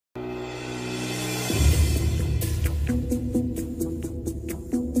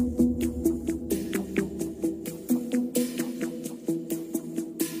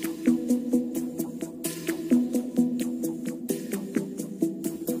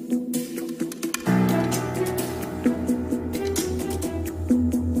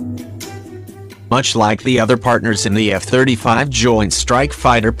Much like the other partners in the F-35 Joint Strike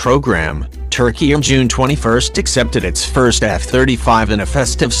Fighter program, Turkey on June 21 accepted its first F-35 in a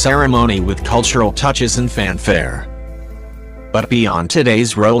festive ceremony with cultural touches and fanfare. But beyond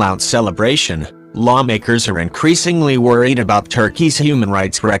today's rollout celebration, lawmakers are increasingly worried about Turkey's human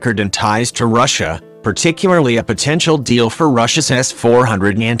rights record and ties to Russia, particularly a potential deal for Russia's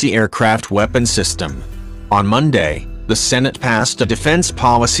S-400 anti-aircraft weapon system. On Monday, the Senate passed a defense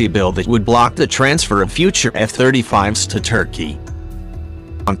policy bill that would block the transfer of future F-35s to Turkey.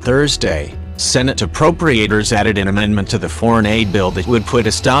 On Thursday, Senate appropriators added an amendment to the foreign aid bill that would put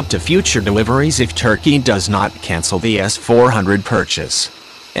a stop to future deliveries if Turkey does not cancel the S-400 purchase.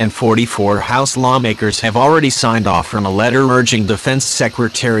 And 44 House lawmakers have already signed off on a letter urging Defense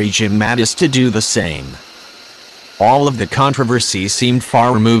Secretary Jim Mattis to do the same. All of the controversy seemed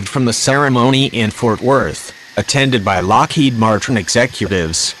far removed from the ceremony in Fort Worth, attended by Lockheed Martin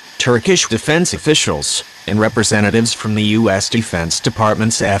executives, Turkish defense officials, and representatives from the U.S. Defense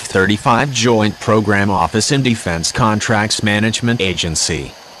Department's F-35 Joint Program Office and Defense Contracts Management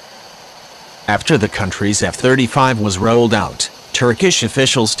Agency. After the country's F-35 was rolled out, Turkish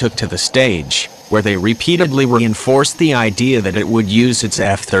officials took to the stage, where they repeatedly reinforced the idea that it would use its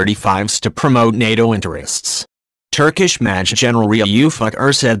F-35s to promote NATO interests. Turkish Maj General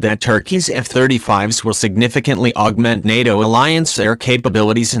Ufuk said that Turkey's F-35s will significantly augment NATO alliance air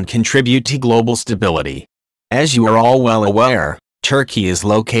capabilities and contribute to global stability. As you are all well aware, Turkey is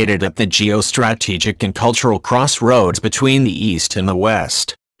located at the geostrategic and cultural crossroads between the East and the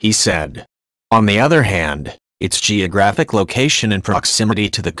West, he said. On the other hand, its geographic location and proximity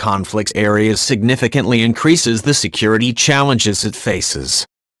to the conflict areas significantly increases the security challenges it faces.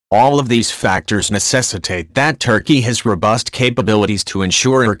 All of these factors necessitate that Turkey has robust capabilities to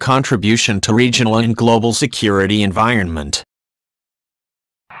ensure her contribution to regional and global security environment.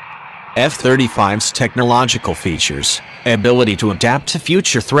 F-35's technological features, ability to adapt to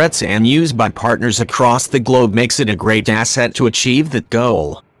future threats and use by partners across the globe makes it a great asset to achieve that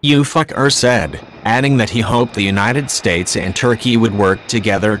goal, Ufuk said, adding that he hoped the United States and Turkey would work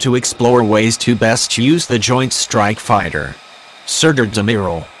together to explore ways to best use the Joint Strike Fighter. Serdar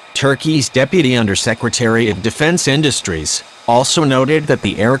Demirel, Turkey's Deputy Undersecretary of Defense Industries, also noted that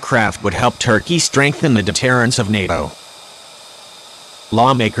the aircraft would help Turkey strengthen the deterrence of NATO.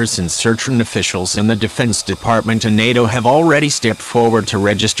 Lawmakers and certain officials in the Defense Department and NATO have already stepped forward to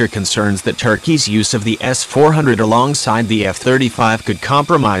register concerns that Turkey's use of the S-400 alongside the F-35 could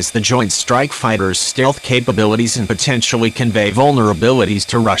compromise the Joint Strike Fighter's stealth capabilities and potentially convey vulnerabilities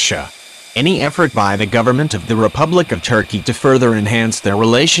to Russia. Any effort by the government of the Republic of Turkey to further enhance their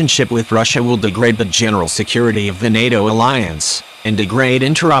relationship with Russia will degrade the general security of the NATO alliance, and degrade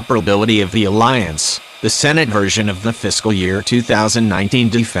interoperability of the alliance, the Senate version of the fiscal year 2019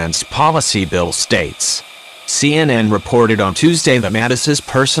 defense policy bill states. CNN reported on Tuesday that Mattis has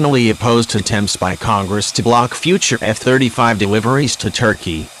personally opposed attempts by Congress to block future F-35 deliveries to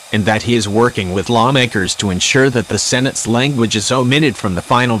Turkey, and that he is working with lawmakers to ensure that the Senate's language is omitted from the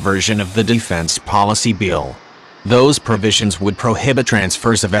final version of the defense policy bill. Those provisions would prohibit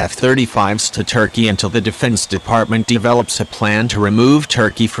transfers of F-35s to Turkey until the Defense Department develops a plan to remove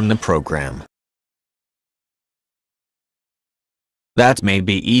Turkey from the program. That may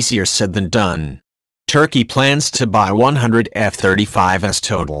be easier said than done. Turkey plans to buy 100 F-35s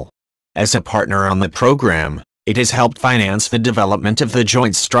total. As a partner on the program, it has helped finance the development of the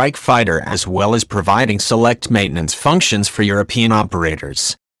Joint Strike Fighter as well as providing select maintenance functions for European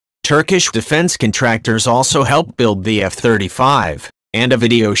operators. Turkish defense contractors also helped build the F-35, and a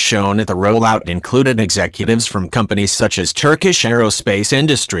video shown at the rollout included executives from companies such as Turkish Aerospace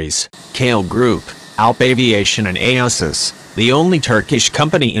Industries, Kale Group, Alp Aviation and Aosis, the only Turkish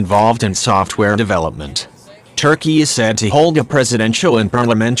company involved in software development. Turkey is said to hold a presidential and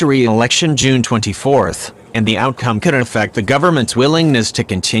parliamentary election June 24, and the outcome could affect the government's willingness to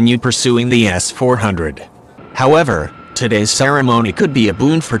continue pursuing the S-400. However, today's ceremony could be a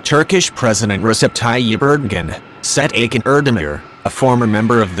boon for Turkish President Recep Tayyip Erdogan, said Akin Erdemir, a former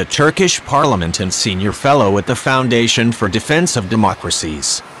member of the Turkish parliament and senior fellow at the Foundation for Defense of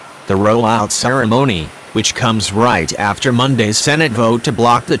Democracies. The rollout ceremony, which comes right after Monday's Senate vote to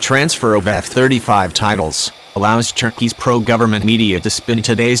block the transfer of F-35 titles, allows Turkey's pro-government media to spin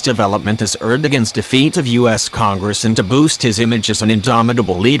today's development as Erdogan's defeat of U.S. Congress and to boost his image as an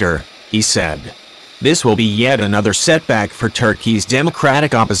indomitable leader, he said. This will be yet another setback for Turkey's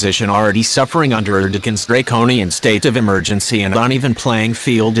democratic opposition already suffering under Erdogan's draconian state of emergency and uneven playing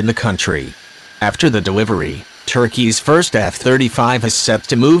field in the country. After the delivery, Turkey's first F-35 is set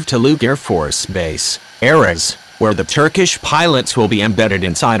to move to Luke Air Force Base, Aras, where the Turkish pilots will be embedded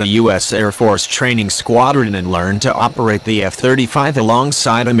inside a U.S. Air Force training squadron and learn to operate the F-35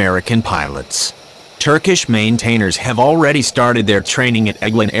 alongside American pilots. Turkish maintainers have already started their training at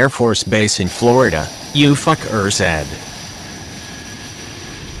Eglin Air Force Base in Florida, UFOC said.